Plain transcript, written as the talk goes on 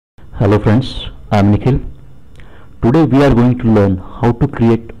Hello friends, I am Nikhil. Today we are going to learn how to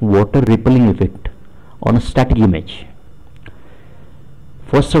create water rippling effect on a static image.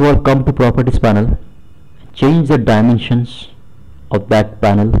 First of all, come to properties panel, change the dimensions of that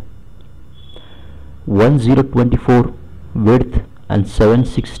panel 1024 width and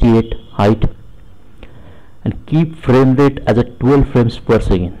 768 height, and keep frame rate as a 12 frames per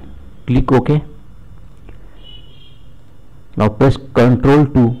second. Click OK. Now press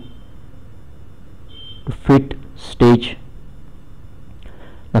Ctrl 2 to fit stage.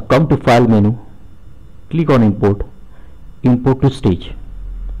 Now come to file menu, click on import to stage,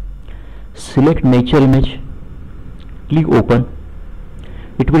 select nature image, click open.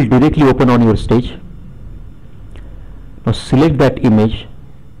 It will directly open on your stage. Now select that image,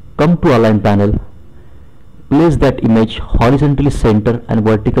 come to align panel, place that image horizontally center and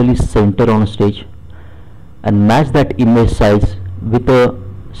vertically center on stage, and match that image size with a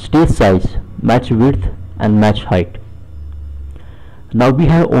stage size, match width and match height. Now we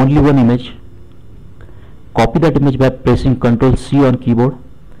have only one image. Copy that image by pressing Ctrl C on keyboard,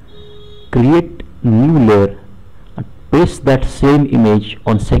 create new layer and paste that same image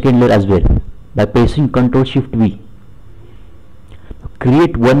on second layer as well by pressing Ctrl Shift V.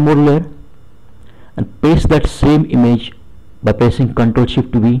 Create one more layer and paste that same image by pressing Ctrl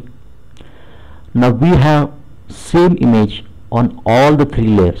Shift V. Now we have same image on all the three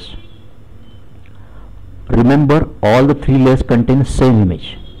layers. Remember, all the three layers contain same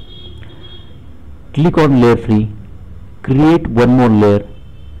image. Click on layer 3, create one more layer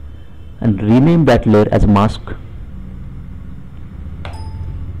and rename that layer as mask.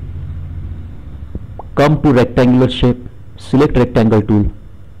 Come to rectangular shape, select rectangle tool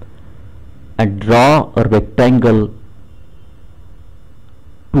and draw a rectangle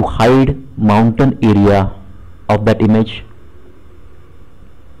to hide mountain area of that image.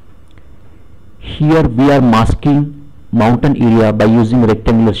 Here we are masking mountain area by using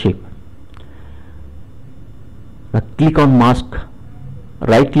rectangular shape. Now click on mask,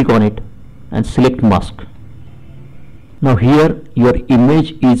 right click on it and select mask. Now here your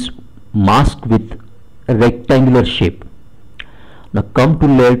image is masked with a rectangular shape. Now come to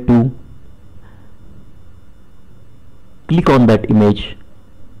layer 2, click on that image,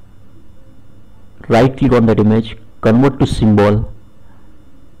 right click on that image, convert to symbol,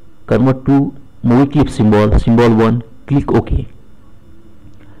 convert to movie clip symbol, symbol 1, click OK.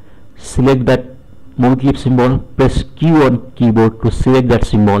 Select that movie clip symbol, press Q on keyboard to select that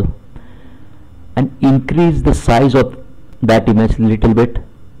symbol and increase the size of that image little bit.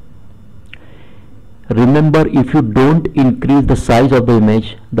 Remember, if you don't increase the size of the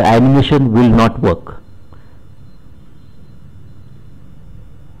image, the animation will not work.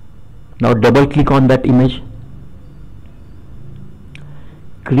 Now double click on that image,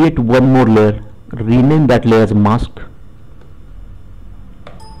 create one more layer, rename that layer as mask.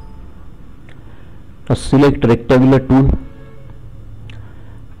 Now select rectangular tool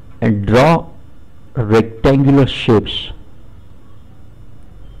and draw rectangular shapes.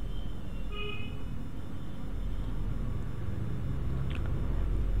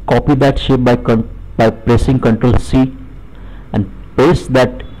 Copy that shape by pressing Ctrl C and paste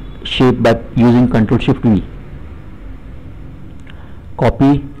that shape by using Ctrl Shift V.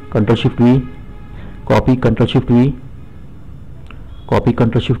 Copy, Ctrl Shift V, copy, Ctrl Shift V, copy,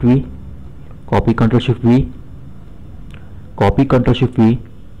 Ctrl Shift V, copy, Ctrl Shift V, copy, Ctrl Shift V,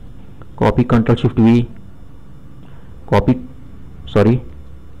 copy, Ctrl Shift V, copy,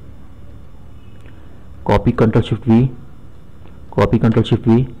 copy, Ctrl Shift V, copy, Ctrl Shift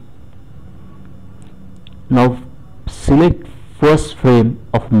V. Now select first frame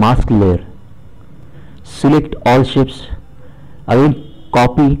of mask layer, select all shapes, again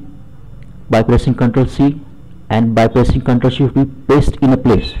copy by pressing Ctrl C and by pressing Ctrl Shift V, paste in a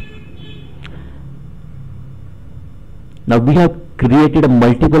place. Now we have created a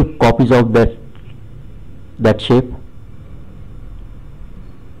multiple copies of that shape.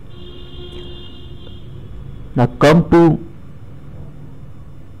 Now come to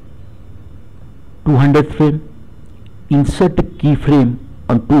 200 frame, insert a keyframe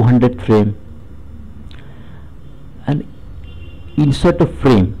on 200 frame and insert a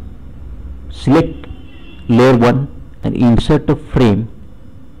frame. Select layer 1 and insert a frame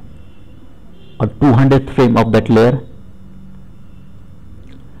on 200th frame of that layer.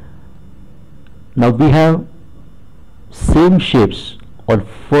 Now we have same shapes on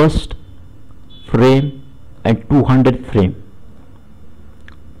first frame and 200th frame.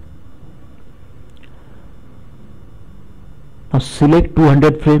 Now select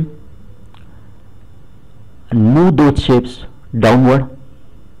 200 frame, and move those shapes downward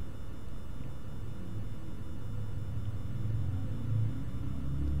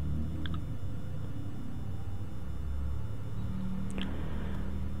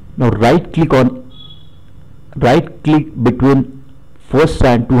Now right click between first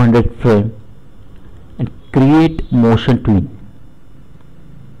and 200 frame and create motion tween.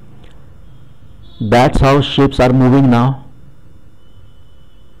 That's how shapes are moving now.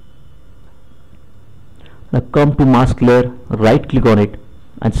 Now come to mask layer, right click on it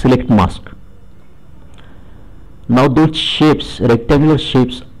and select mask. Now those shapes, rectangular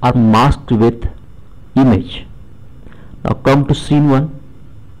shapes, are masked with image. Now come to scene 1,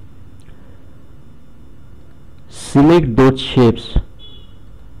 select those shapes,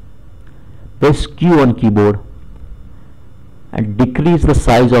 press Q on keyboard and decrease the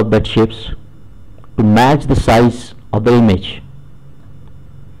size of that shapes to match the size of the image,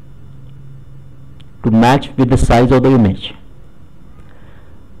 to match with the size of the image.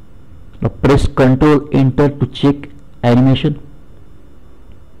 Now press Ctrl Enter to check animation.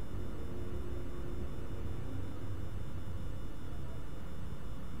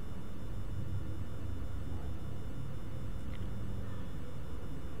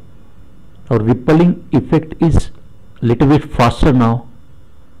 Now rippling effect is little bit faster now.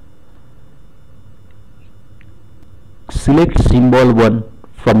 Select symbol 1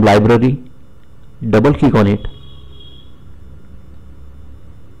 from library, double click on it,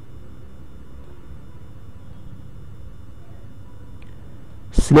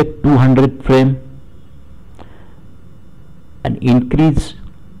 select 200 frame and increase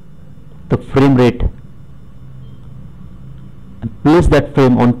the frame rate and place that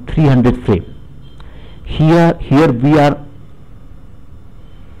frame on 300 frame. Here we are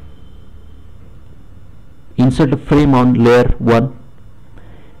insert a frame on layer 1.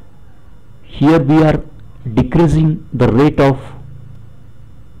 Here we are decreasing the rate of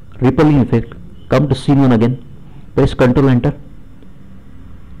rippling effect. Come to scene 1 again, press Ctrl Enter.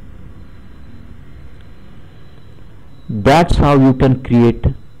 That's how you can create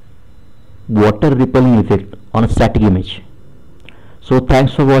water rippling effect on a static image. So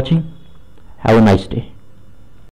thanks for watching. Have a nice day.